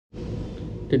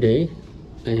Today,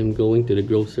 I am going to the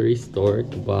grocery store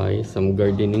to buy some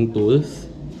gardening tools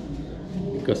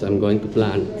because I'm going to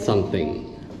plant something.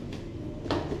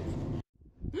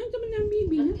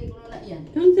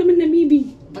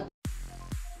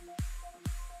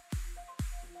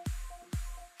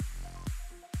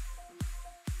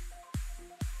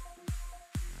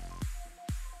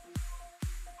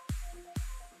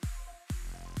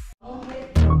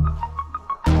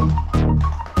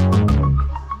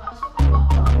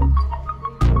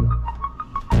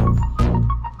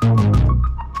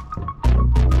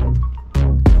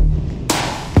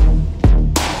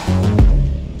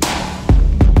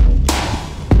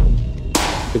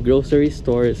 The grocery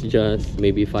store is just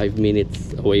maybe 5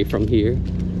 minutes away from here,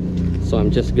 so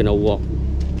I'm just gonna walk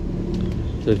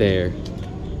to there.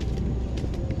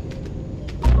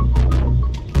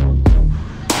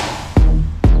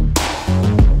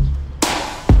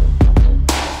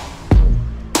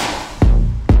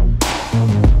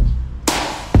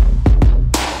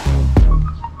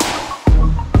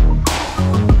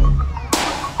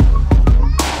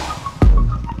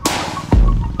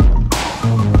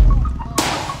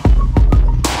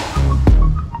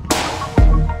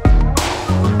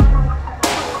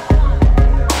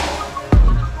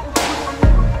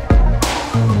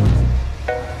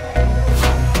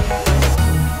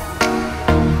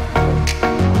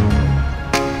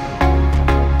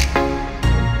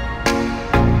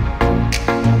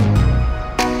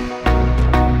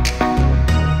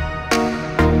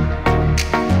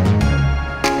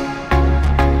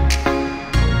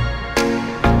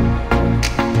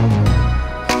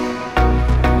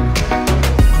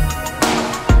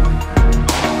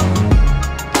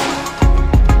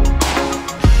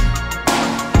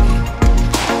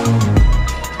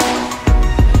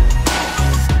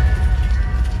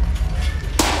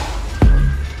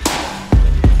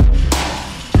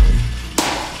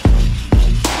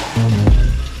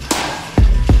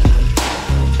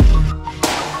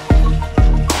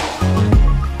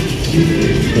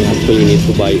 I actually need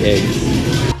to buy eggs.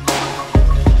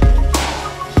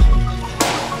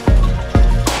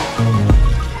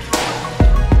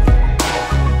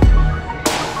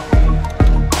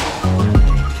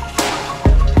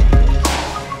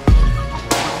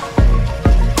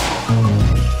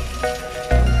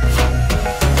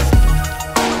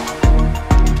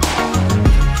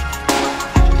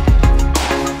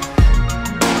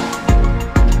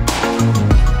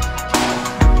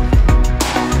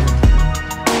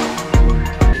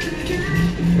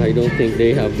 I don't think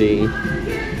they have the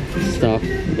stuff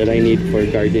that I need for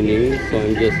gardening, so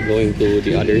I'm just going to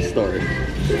the other store.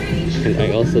 And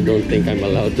I also don't think I'm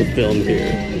allowed to film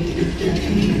here.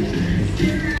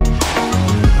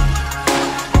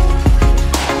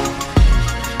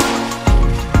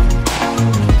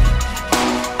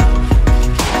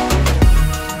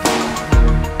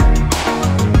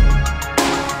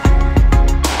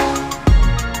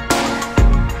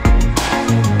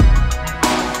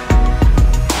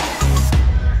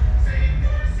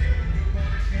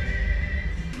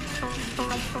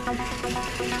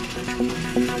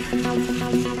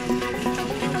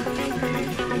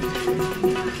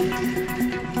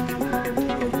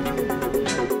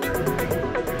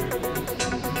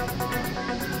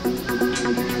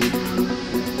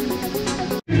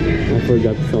 I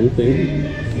forgot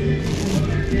something.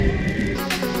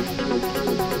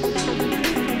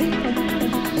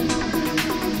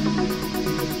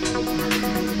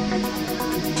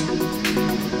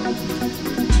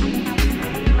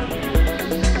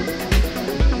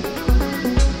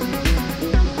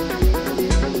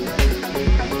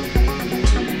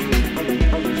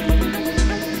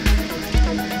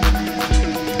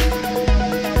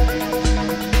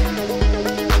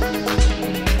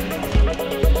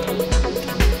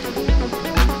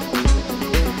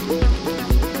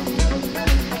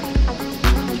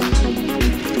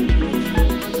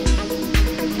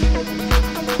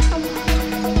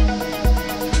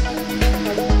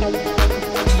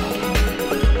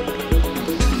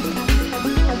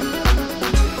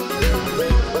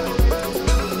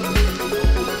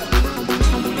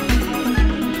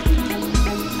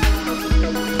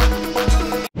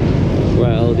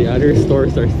 The other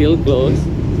stores are still closed.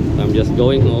 I'm just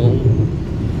going home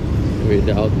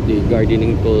without the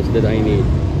gardening tools that I need,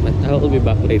 but I will be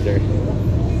back later.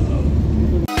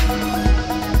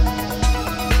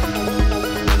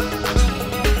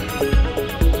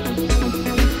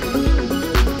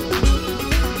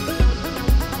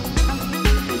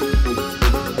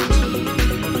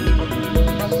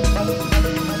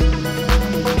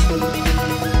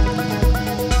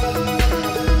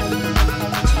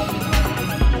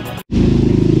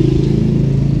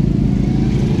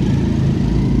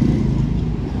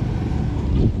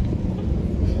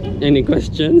 Any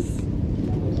questions?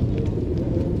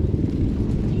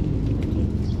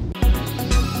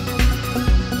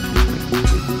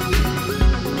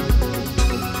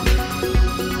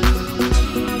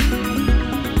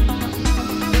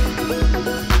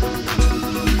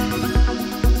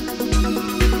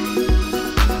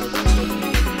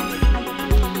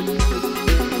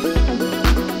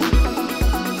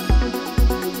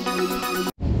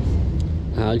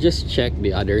 I'll just check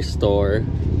the other store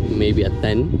maybe at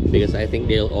 10 because I think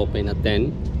they'll open at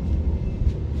 10.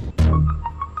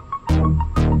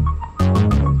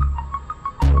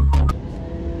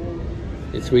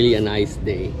 It's really a nice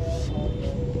day.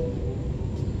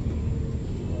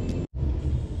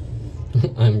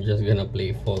 I'm just gonna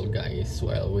play Fall Guys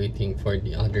while waiting for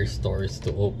the other stores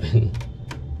to open.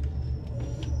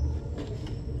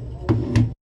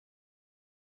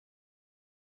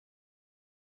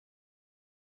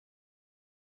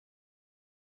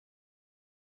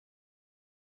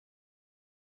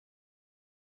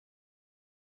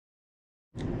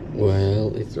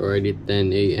 Well, it's already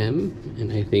 10 a.m.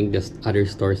 and I think the other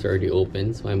stores are already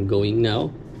open, so I'm going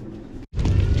now.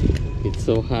 It's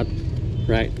so hot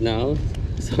right now,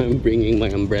 so I'm bringing my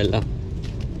umbrella.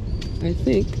 I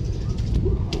think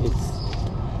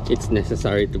it's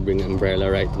necessary to bring umbrella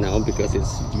right now because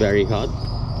it's very hot.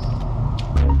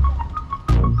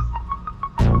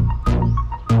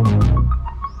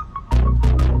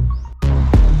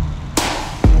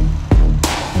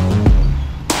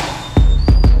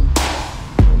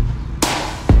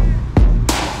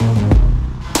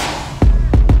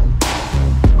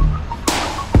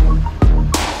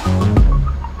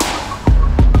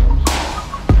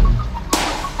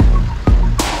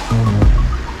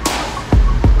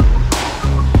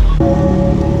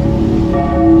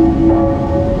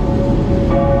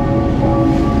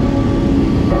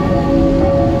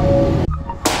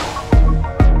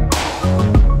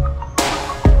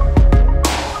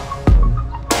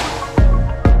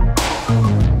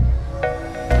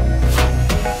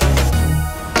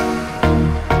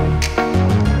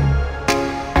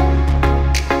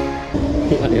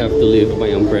 I have to leave my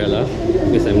umbrella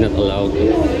because I'm not allowed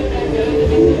to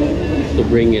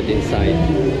bring it inside.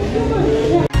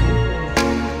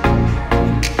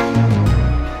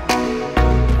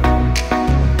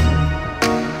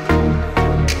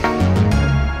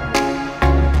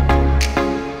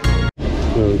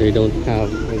 Well, they don't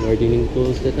have the gardening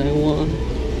tools that I want,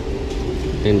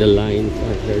 and the lines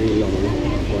are very long,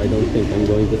 so I don't think I'm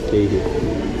going to stay here.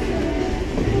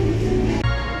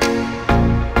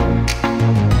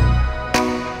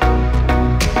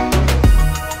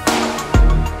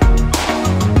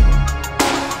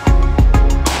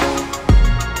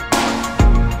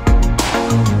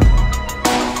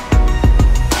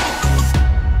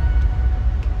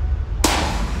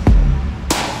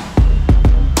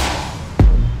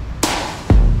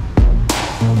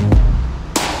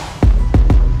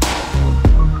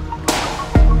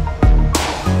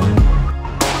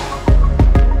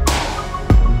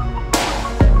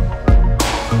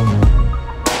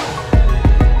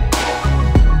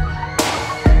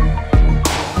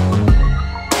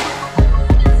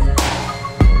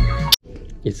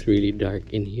 It's really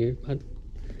dark in here, but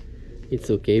it's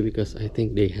okay because I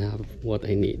think they have what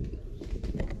I need.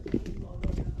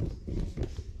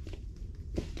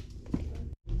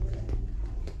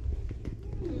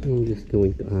 I'm just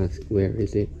going to ask where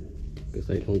is it because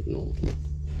I don't know.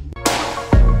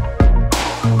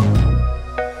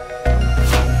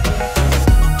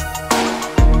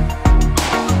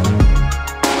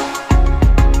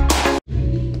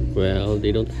 Well,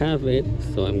 they don't have it,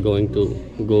 so I'm going to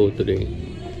go to the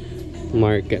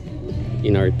market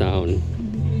in our town,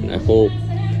 and I hope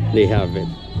they have it.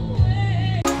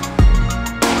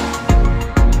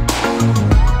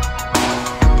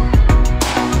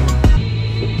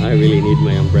 I really need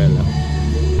my umbrella.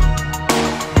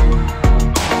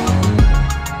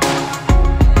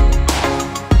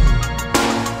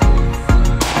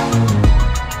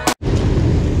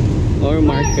 Our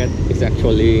market is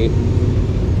actually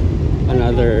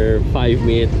another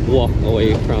 5-minute walk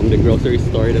away from the grocery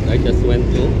store that I just went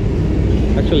to.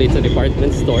 Actually, it's a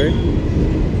department store,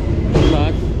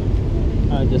 but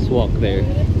I'll just walk there.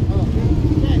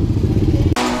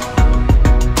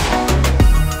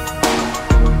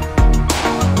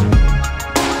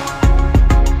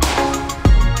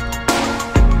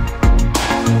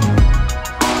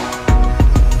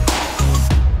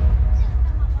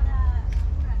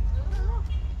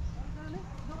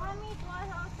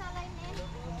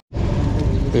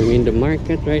 I'm in the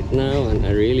market right now, and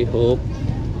I really hope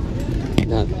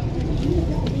that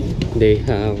they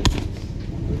have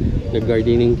the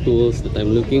gardening tools that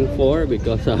I'm looking for,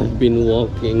 because I've been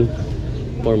walking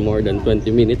for more than 20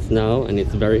 minutes now and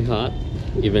it's very hot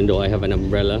even though I have an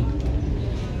umbrella.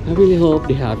 I really hope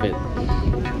they have it.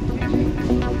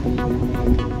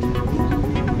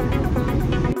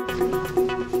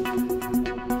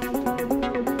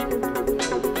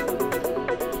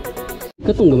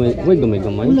 Katong gamay, why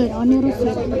gamay-gamay? Ulay, ani ra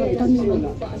sa tanim.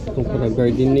 Itong para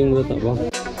gardening na ba?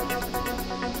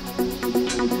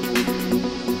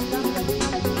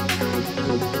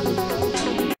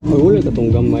 Ay, wala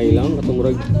katong gamay lang, katong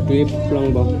murag clip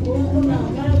lang ba?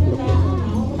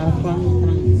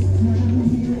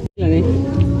 Ilan eh?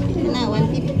 Na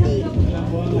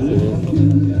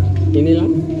 150. Ini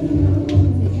lang?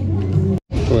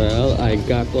 Well, I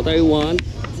got what I want,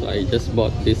 so I just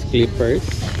bought these clippers.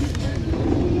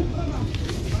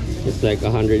 It's like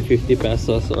 150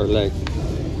 pesos or like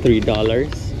 $3,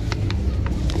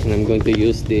 and I'm going to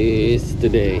use this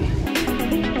today.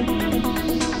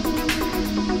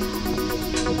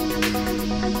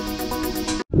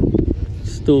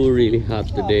 It's still really hot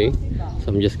today,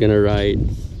 so I'm just gonna ride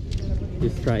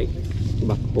this trike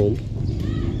back home.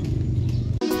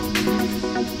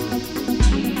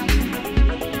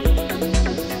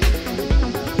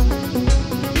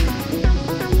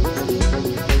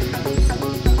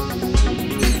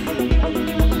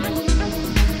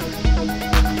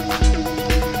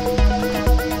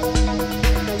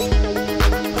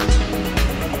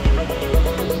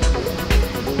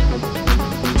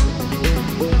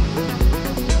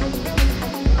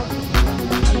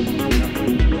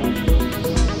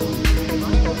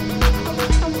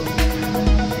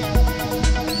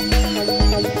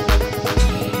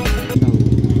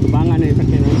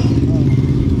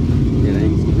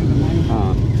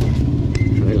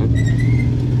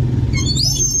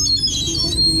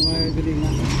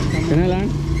 Kana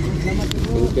lang. Thank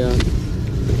you.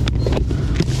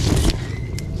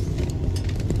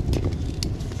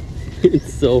 It's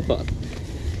so hot.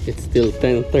 It's still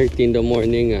 10:30 in the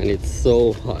morning and it's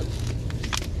so hot.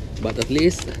 But at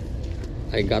least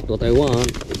I got what I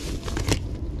want.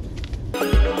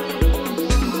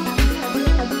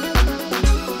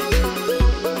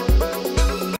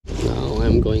 Now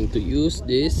I'm going to use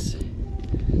this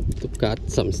to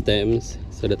cut some stems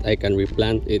so that I can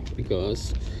replant it,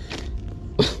 because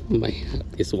my hat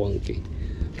is wonky,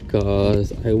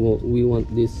 because we want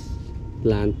this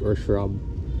plant or shrub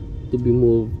to be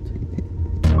moved.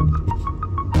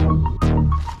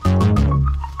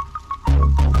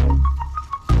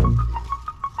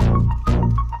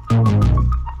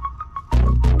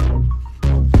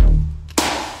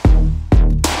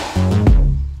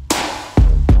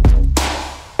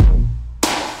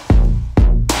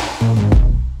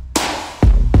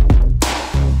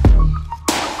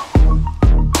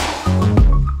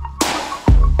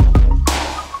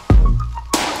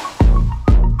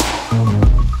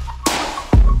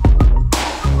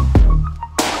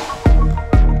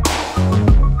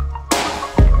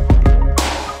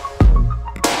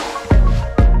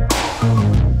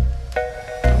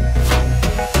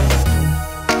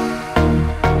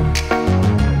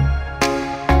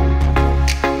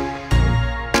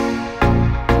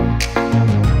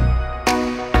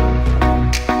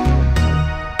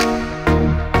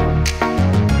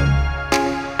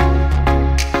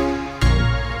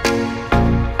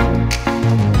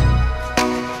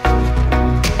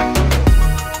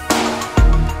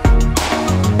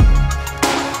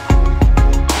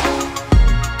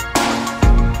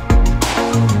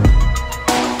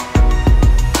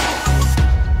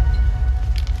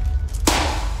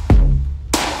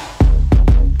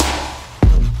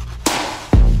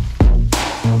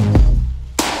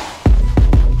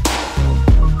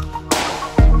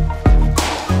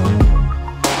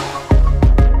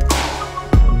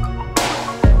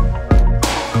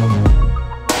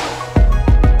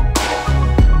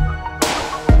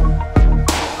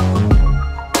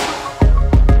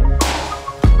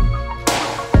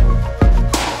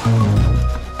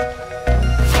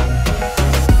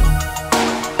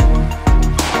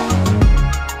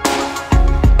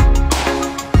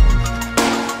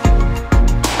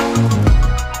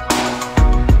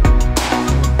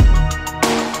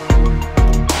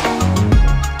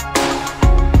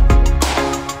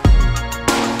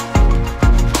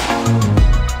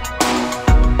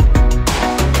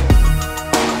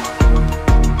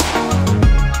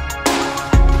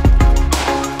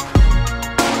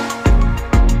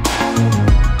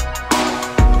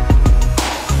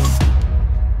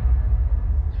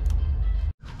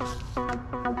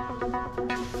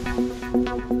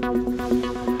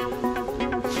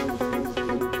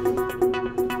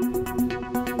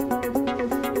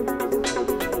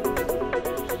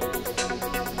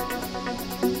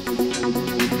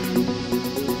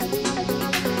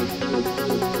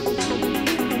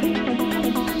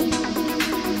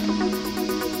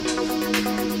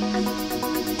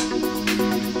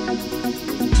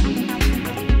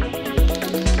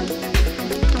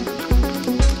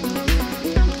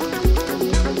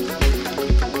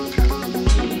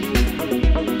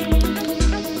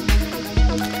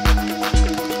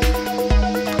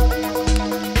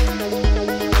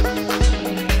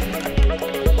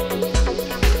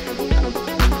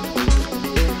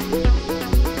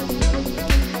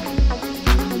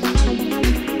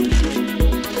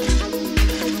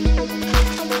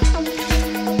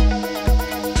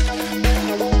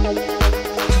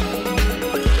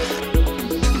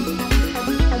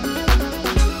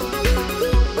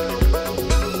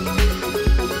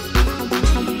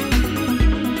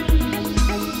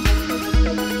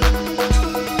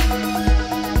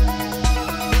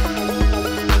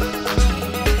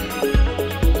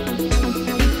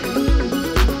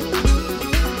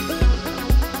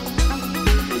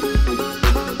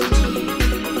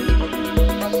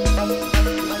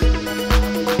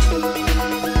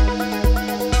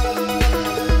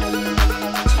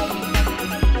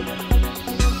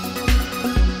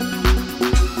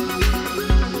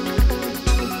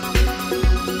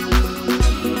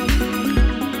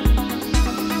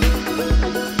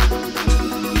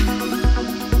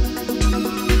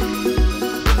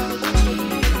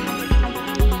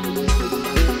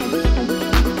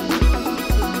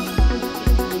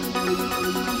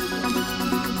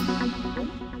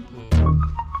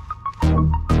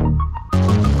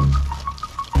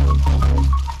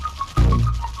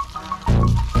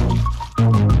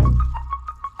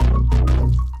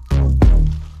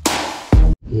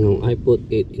 put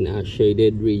it in a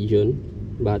shaded region,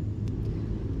 but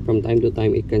from time to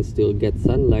time it can still get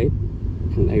sunlight,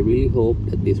 and I really hope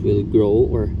that this will grow,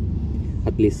 or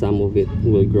at least some of it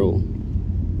will grow.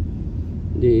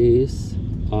 These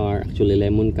are actually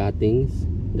lemon cuttings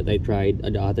that I tried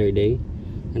the other day,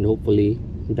 and hopefully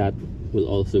that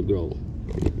will also grow.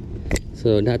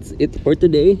 So that's it for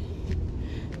today,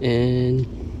 and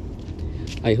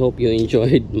I hope you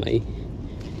enjoyed my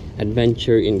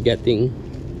adventure in getting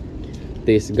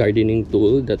this gardening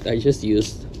tool that I just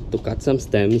used to cut some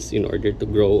stems in order to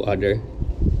grow the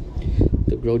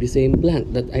same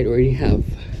plant that I already have.